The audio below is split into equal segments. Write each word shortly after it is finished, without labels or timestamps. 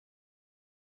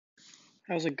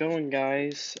How's it going,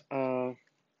 guys? Well,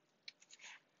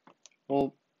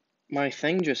 my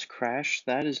thing just crashed.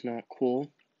 That is not cool.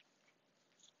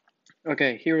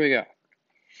 Okay, here we go.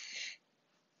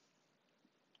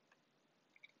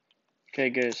 Okay,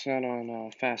 good. It's not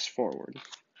on fast forward.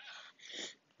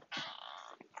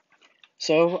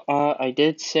 So, I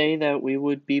did say that we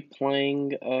would be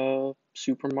playing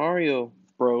Super Mario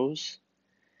Bros.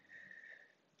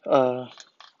 Uh,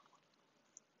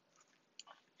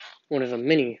 one of the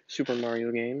mini Super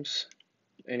Mario games,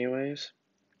 anyways.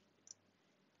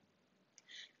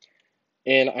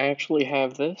 And I actually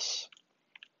have this.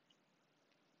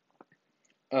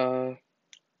 On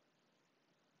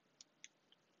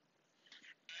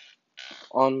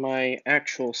my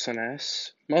actual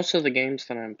SNES. Most of the games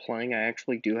that I'm playing, I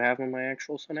actually do have on my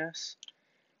actual SNES.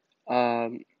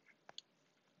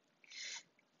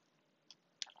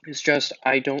 It's just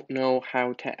I don't know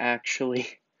how to actually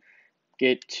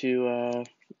get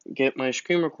my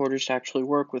screen recorders to actually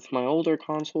work with my older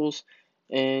consoles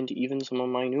and even some of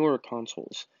my newer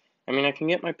consoles. I mean, I can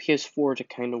get my PS4 to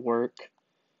kind of work,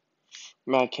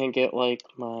 but I can't get like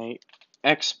my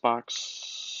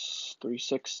Xbox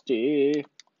 360.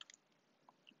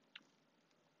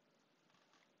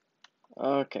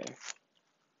 Okay.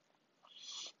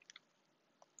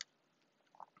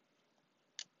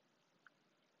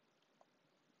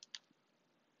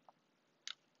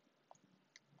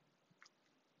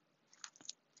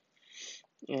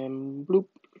 And bloop.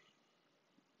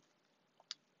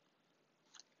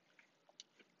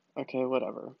 Okay,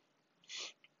 whatever.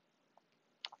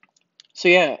 So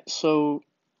yeah,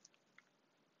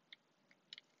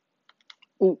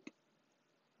 ooh,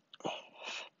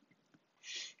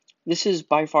 this is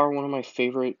by far one of my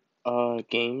favorite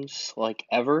games like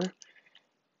ever.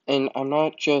 And I'm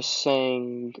not just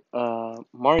saying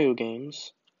Mario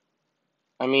games.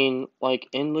 I mean, like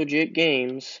in legit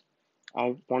games,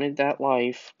 I wanted that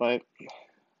life, but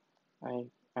I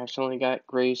accidentally got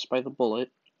grazed by the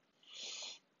bullet.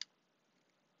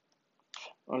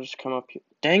 I'll just come up here.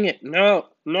 Dang it! No!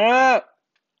 No!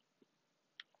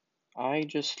 I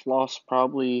just lost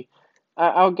probably.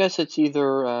 I'll guess it's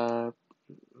either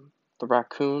the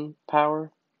raccoon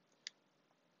power.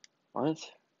 What?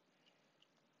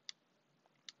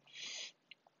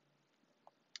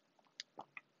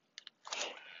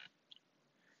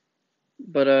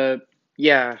 But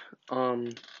yeah.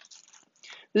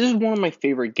 This is one of my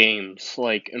favorite games,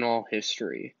 like in all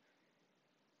history.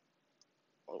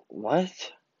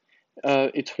 What?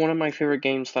 It's one of my favorite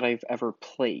games that I've ever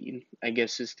played, I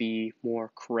guess is the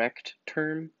more correct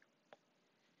term.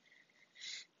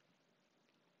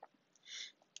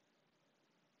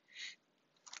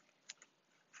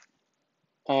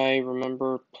 I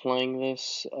remember playing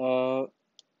this a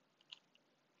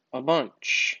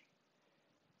bunch.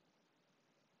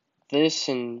 This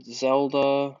and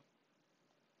Zelda.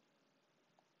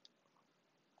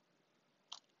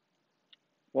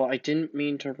 Well, I didn't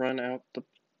mean to run out the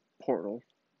portal.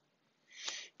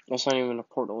 That's not even a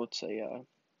portal, it's a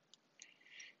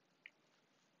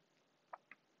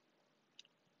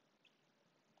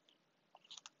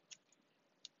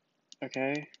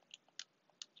okay.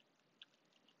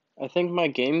 I think my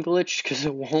game glitched because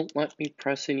it won't let me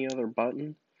press any other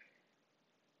button.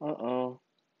 Uh-oh.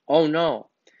 Oh no.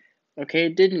 Okay,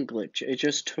 it didn't glitch. It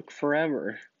just took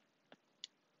forever.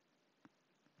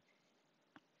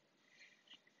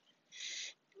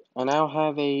 I now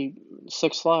have a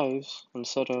 6 lives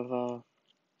instead of,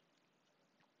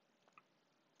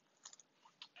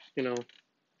 you know,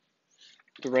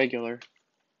 the regular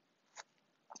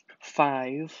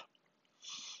 5.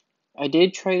 I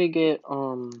did try to get,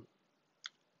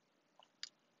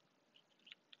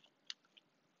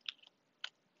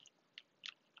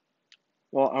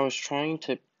 well, I was trying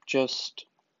to just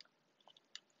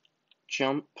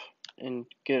jump and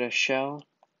get a shell.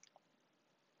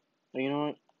 But you know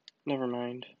what? Never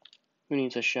mind. Who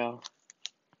needs a shell?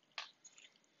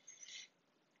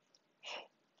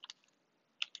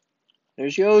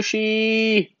 There's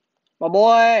Yoshi! My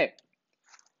boy!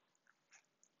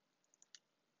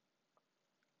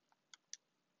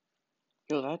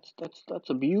 Yo, that's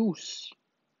abuse.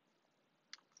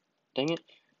 Dang it.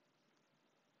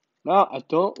 No, I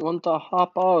don't want to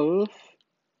hop off.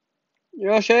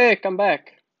 Yoshi, come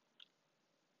back.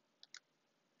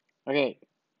 Okay,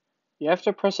 you have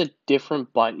to press a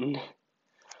different button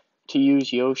to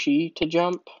use Yoshi to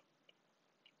jump.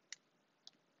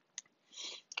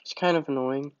 It's kind of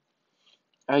annoying.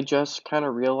 I just kind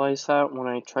of realized that when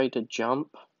I tried to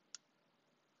jump.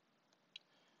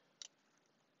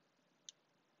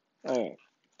 Alright.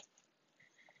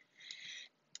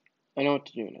 I know what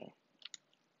to do now.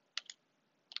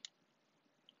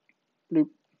 Bloop.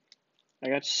 I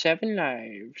got 7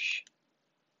 lives.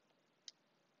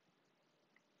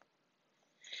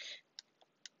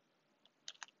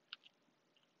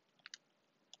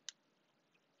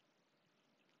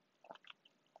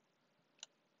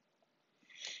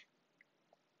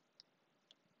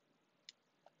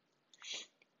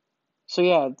 So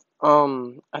yeah,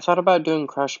 I thought about doing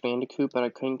Crash Bandicoot, but I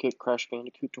couldn't get Crash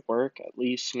Bandicoot to work, at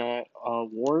least not,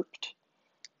 Warped.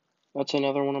 That's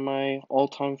another one of my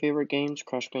all-time favorite games,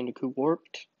 Crash Bandicoot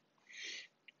Warped.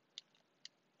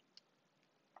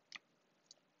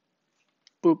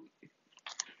 Boop.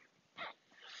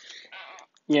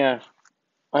 Yeah,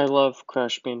 I love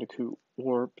Crash Bandicoot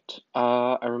Warped.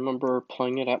 I remember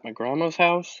playing it at my grandma's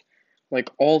house, like,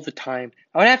 all the time.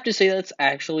 I would have to say that's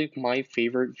actually my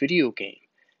favorite video game.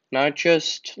 Not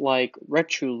just, like,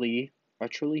 retroly,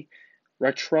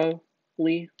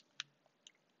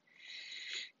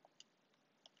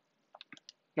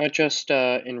 not just,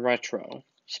 in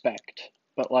retrospect,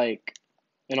 but, like,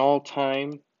 in all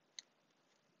time,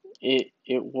 it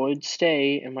would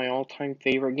stay in my all-time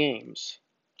favorite games.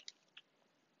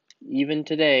 Even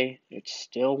today, it's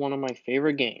still one of my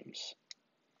favorite games.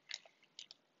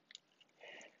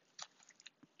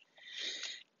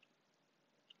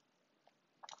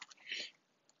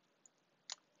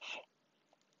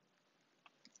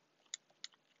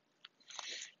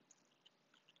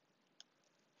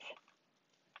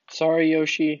 Sorry,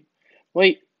 Yoshi.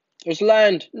 Wait, there's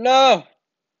land. No!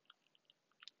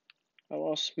 I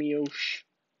lost me, Yoshi.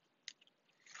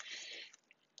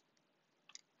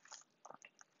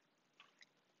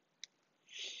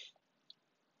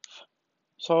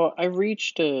 So I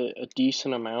reached a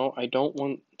decent amount. I don't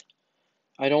want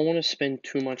to spend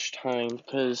too much time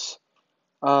because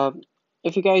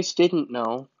if you guys didn't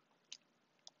know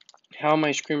how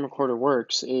my screen recorder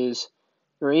works is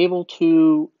you're able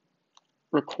to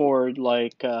record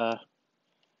like I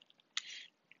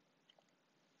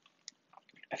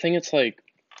think it's like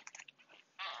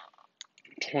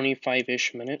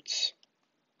 25-ish minutes,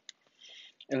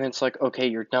 and then it's like, okay,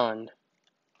 you're done.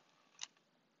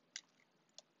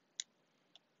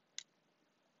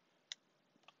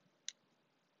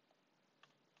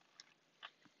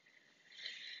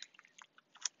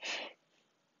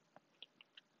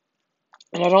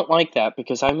 And I don't like that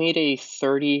because I made a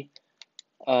 30,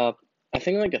 I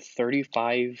think like a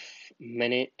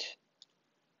 35-minute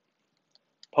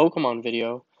Pokemon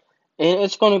video, and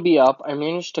it's going to be up. I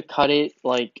managed to cut it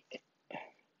like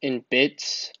in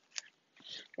bits,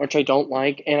 which I don't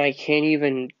like, and I can't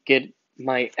even get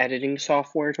my editing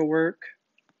software to work.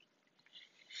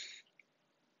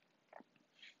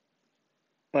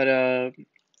 But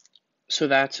so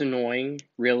that's annoying,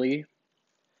 really.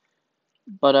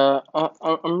 But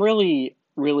I'm really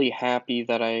happy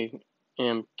that I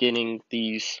am getting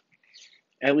these,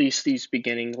 at least these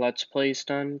beginning Let's Plays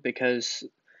done, because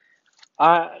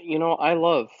I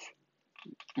love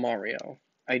Mario.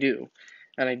 I do.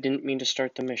 And I didn't mean to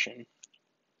start the mission.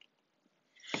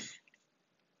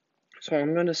 So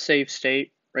I'm going to save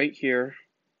state right here.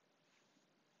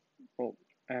 Well,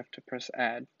 I have to press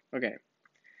add. Okay.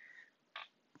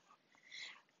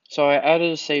 So I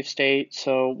added a save state,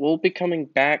 so we'll be coming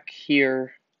back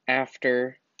here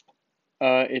after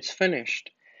it's finished.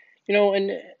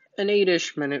 An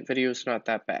 8-ish minute video is not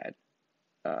that bad.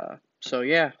 So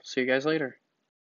yeah, see you guys later.